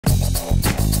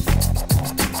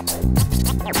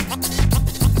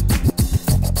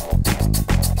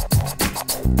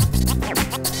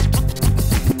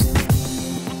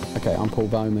Okay, I'm Paul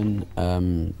Bowman.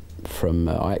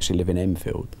 I actually live in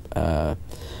Enfield. I'm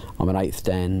an 8th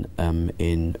Dan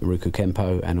in Ruku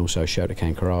Kempo and also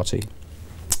Shotokan Karate.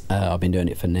 I've been doing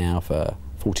it for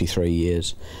 43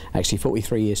 years. Actually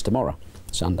 43 years tomorrow,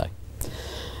 Sunday.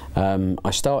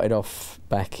 I started off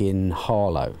back in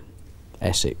Harlow,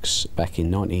 Essex, back in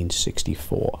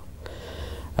 1964,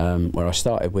 where I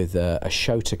started with a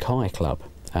shotokan club,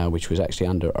 which was actually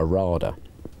under a RADA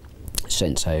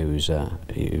sensei who's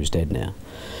dead now.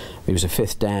 He was a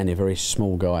 5th Dan, a very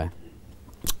small guy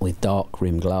with dark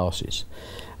rimmed glasses.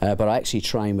 But I actually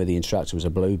trained with the instructor, was a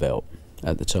blue belt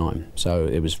at the time, so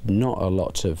it was not a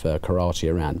lot of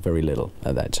karate around, very little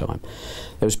at that time.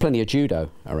 There was plenty of judo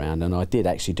around, and I did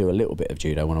actually do a little bit of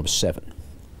judo when I was 7,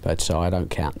 but so I don't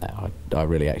count that. I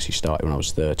really actually started when I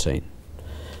was 13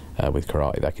 with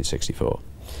karate back in '64.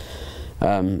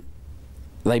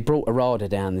 They brought a RADA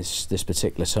down this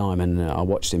particular time, and I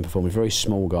watched him perform. A very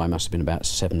small guy, must have been about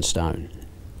 7 stone,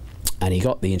 and he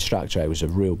got the instructor, who was a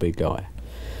real big guy,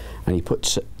 and he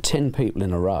put 10 people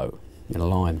in a row, in a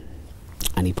line,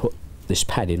 and he put this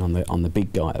padding on the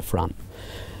big guy at the front,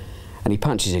 and he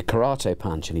punches a karate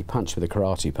punch, and he punched with a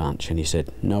karate punch, and he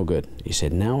said, no good. He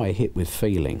said, now I hit with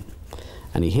feeling,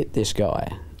 and he hit this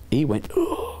guy. He went,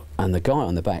 ooh, and the guy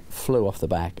on the back flew off the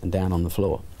back and down on the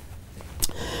floor.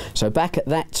 So back at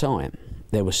that time,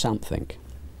 there was something.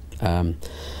 I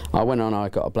went on, I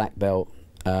got a black belt,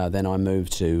 then I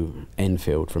moved to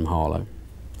Enfield from Harlow,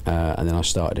 and then I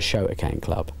started a Shotokan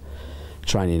club,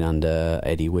 training under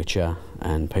Eddie Witcher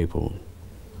and people,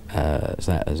 as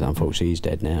unfortunately he's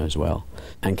dead now as well.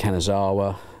 And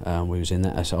Kanazawa, I was in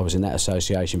that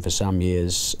association for some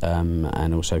years,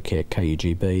 and also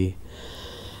KUGB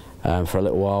for a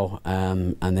little while,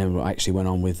 and then I actually went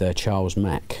on with Charles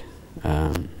Mack,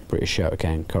 British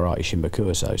Shotokan Karate Shinbaku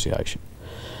Association,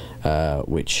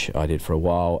 which I did for a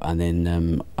while, and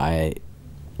then I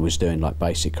was doing like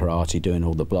basic karate, doing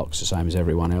all the blocks the same as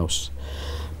everyone else.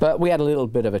 But we had a little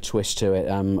bit of a twist to it.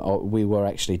 We were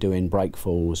actually doing break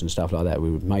falls and stuff like that.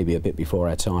 We were maybe a bit before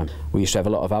our time. We used to have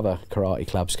a lot of other karate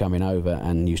clubs coming over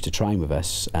and used to train with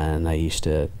us, and we used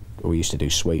to do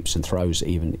sweeps and throws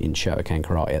even in Shotokan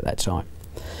karate at that time.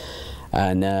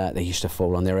 And they used to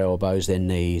fall on their elbows, their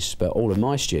knees, but all of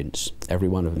my students, every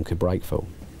one of them could break fall.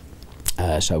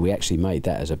 So we actually made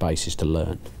that as a basis to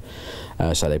learn.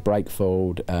 So they break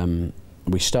falled.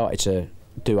 We started to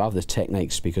do other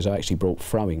techniques because I actually brought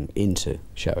throwing into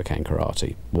Shotokan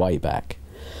karate way back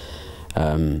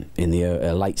in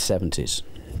the late 70s.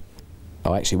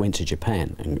 I actually went to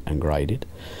Japan and graded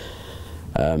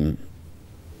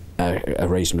a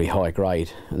reasonably high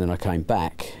grade, and then I came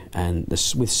back, and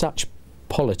with such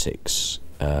politics,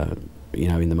 you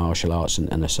know, in the martial arts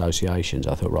and associations,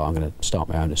 I thought, right, I'm going to start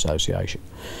my own association,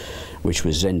 which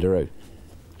was Zendaru,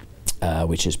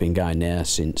 which has been going now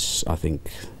since, I think,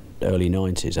 early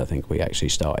 90s. I think we actually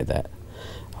started that,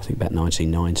 I think about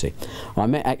 1990. I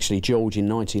met actually George in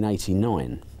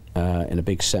 1989 in a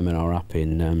big seminar up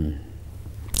in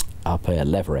up at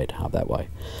Leverhead, up that way,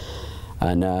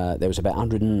 and there was about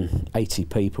 180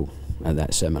 people at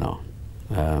that seminar,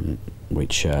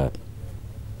 which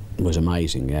was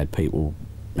amazing. You had people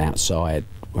outside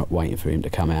waiting for him to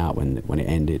come out when it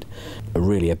ended.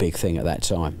 Really a big thing at that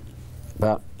time.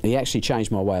 But he actually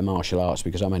changed my way of martial arts,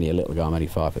 because I'm only a little guy, I'm only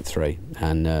 5'3",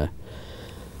 and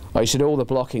I used to do all the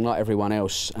blocking like everyone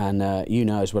else, and you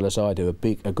know as well as I do,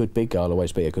 a good big guy will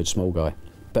always beat a good small guy.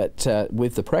 But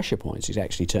with the pressure points, it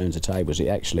actually turns the tables. It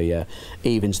actually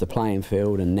evens the playing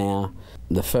field. And now,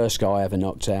 the first guy I ever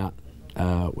knocked out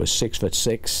was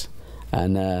 6'6",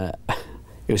 and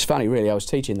it was funny really. I was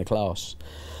teaching the class,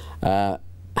 and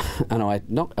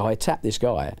I tapped this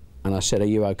guy, and I said, "Are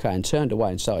you okay?" and turned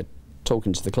away and started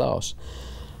talking to the class.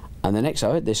 And the next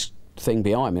I heard this thing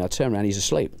behind me, I turned around, he's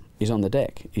asleep. He's on the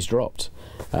deck. He's dropped.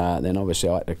 Then obviously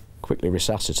I had to quickly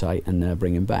resuscitate and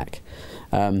bring him back.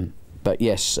 But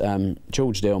yes,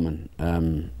 George Dillman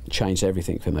changed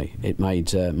everything for me. It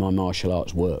made my martial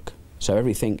arts work. So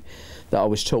everything that I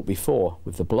was taught before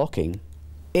with the blocking,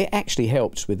 it actually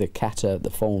helps with the kata, the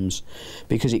forms,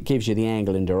 because it gives you the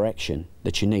angle and direction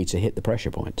that you need to hit the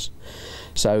pressure points.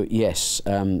 So yes,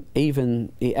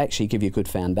 even it actually gives you good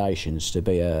foundations to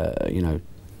be you know,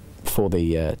 for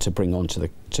the to bring on to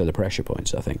the pressure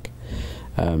points, I think.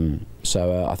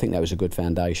 So I think that was a good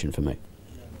foundation for me.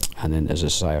 And then, as I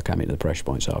say, I came into the pressure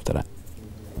points after that.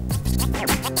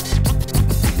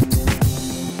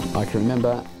 I can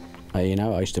remember, you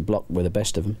know, I used to block with the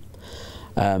best of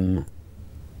them.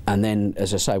 And then,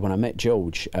 as I say, when I met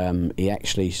George, he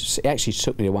actually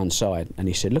took me to one side and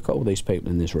he said, look at all these people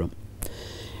in this room.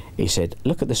 He said,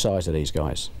 look at the size of these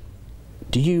guys.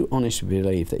 Do you honestly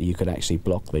believe that you could actually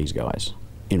block these guys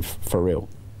for real?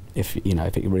 If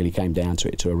if it really came down to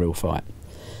it, to a real fight.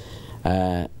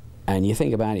 And you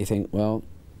think about it, you think, well,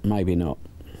 maybe not.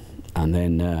 And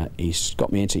then he's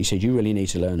got me into it. He said, you really need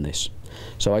to learn this.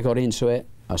 So I got into it,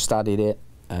 I studied it,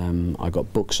 I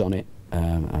got books on it,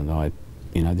 and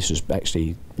this was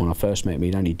actually when I first met him.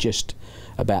 He'd only just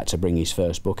about to bring his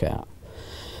first book out.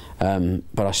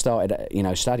 But I started,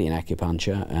 studying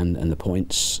acupuncture and the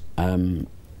points, and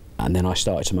then I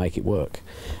started to make it work.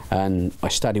 And I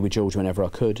studied with George whenever I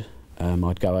could.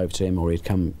 I'd go over to him, or he'd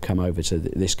come over to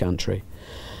this country.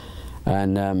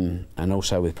 And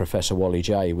also with Professor Wally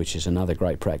J, which is another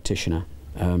great practitioner,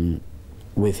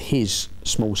 with his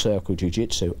small circle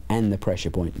jiu-jitsu and the pressure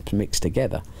point mixed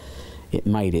together, it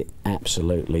made it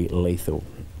absolutely lethal.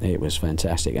 It was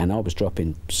fantastic, and I was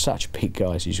dropping such big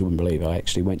guys as you wouldn't believe. I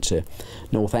actually went to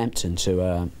Northampton to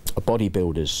a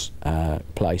bodybuilder's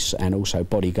place, and also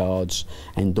bodyguards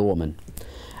and doormen,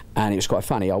 and it was quite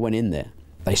funny. I went in there,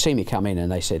 they see me come in and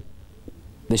they said,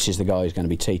 this is the guy who's going to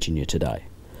be teaching you today.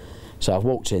 So I've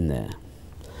walked in there,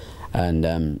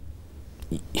 and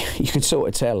you can sort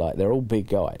of tell, like, they're all big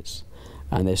guys,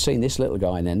 and they've seen this little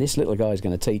guy, and then this little guy is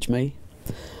going to teach me.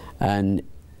 And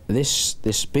this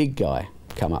big guy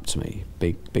come up to me,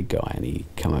 big guy, and he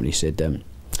come up and he said,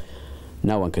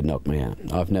 no one could knock me out.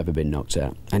 I've never been knocked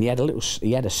out. And he had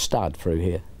a stud through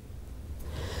here.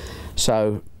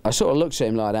 So I sort of looked at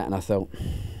him like that, and I thought,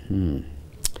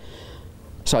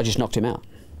 So I just knocked him out.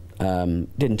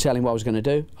 Didn't tell him what I was going to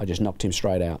do. I just knocked him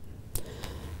straight out.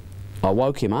 I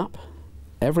woke him up.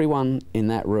 Everyone in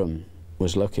that room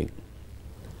was looking.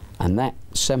 And that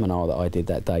seminar that I did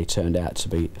that day turned out to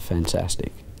be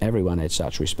fantastic. Everyone had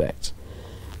such respect.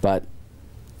 But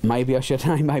maybe I should,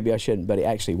 maybe I shouldn't, but it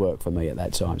actually worked for me at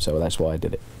that time, so that's why I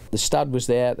did it. The stud was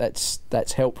there.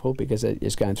 That's helpful because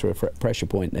it's going through a pressure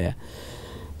point there.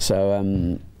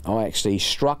 So I actually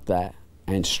struck that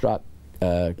and struck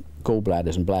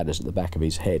gallbladders and bladders at the back of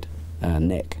his head,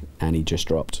 neck, and he just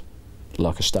dropped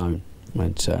like a stone.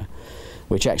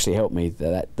 Which actually helped me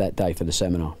that day for the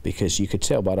seminar, because you could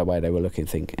tell by the way they were looking,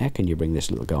 think, how can you bring this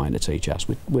little guy in to teach us?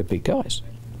 We're big guys.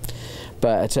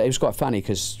 But it was quite funny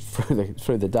because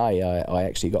through the day I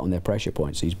actually got on their pressure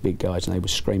points, these big guys, and they were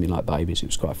screaming like babies. It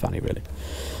was quite funny, really,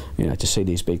 to see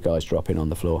these big guys dropping on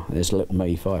the floor. And there's little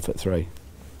me, 5'3",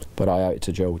 but I owe it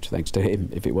to George, thanks to him.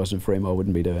 If it wasn't for him, I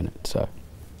wouldn't be doing it. So,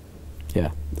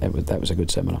 yeah, that was a good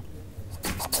seminar.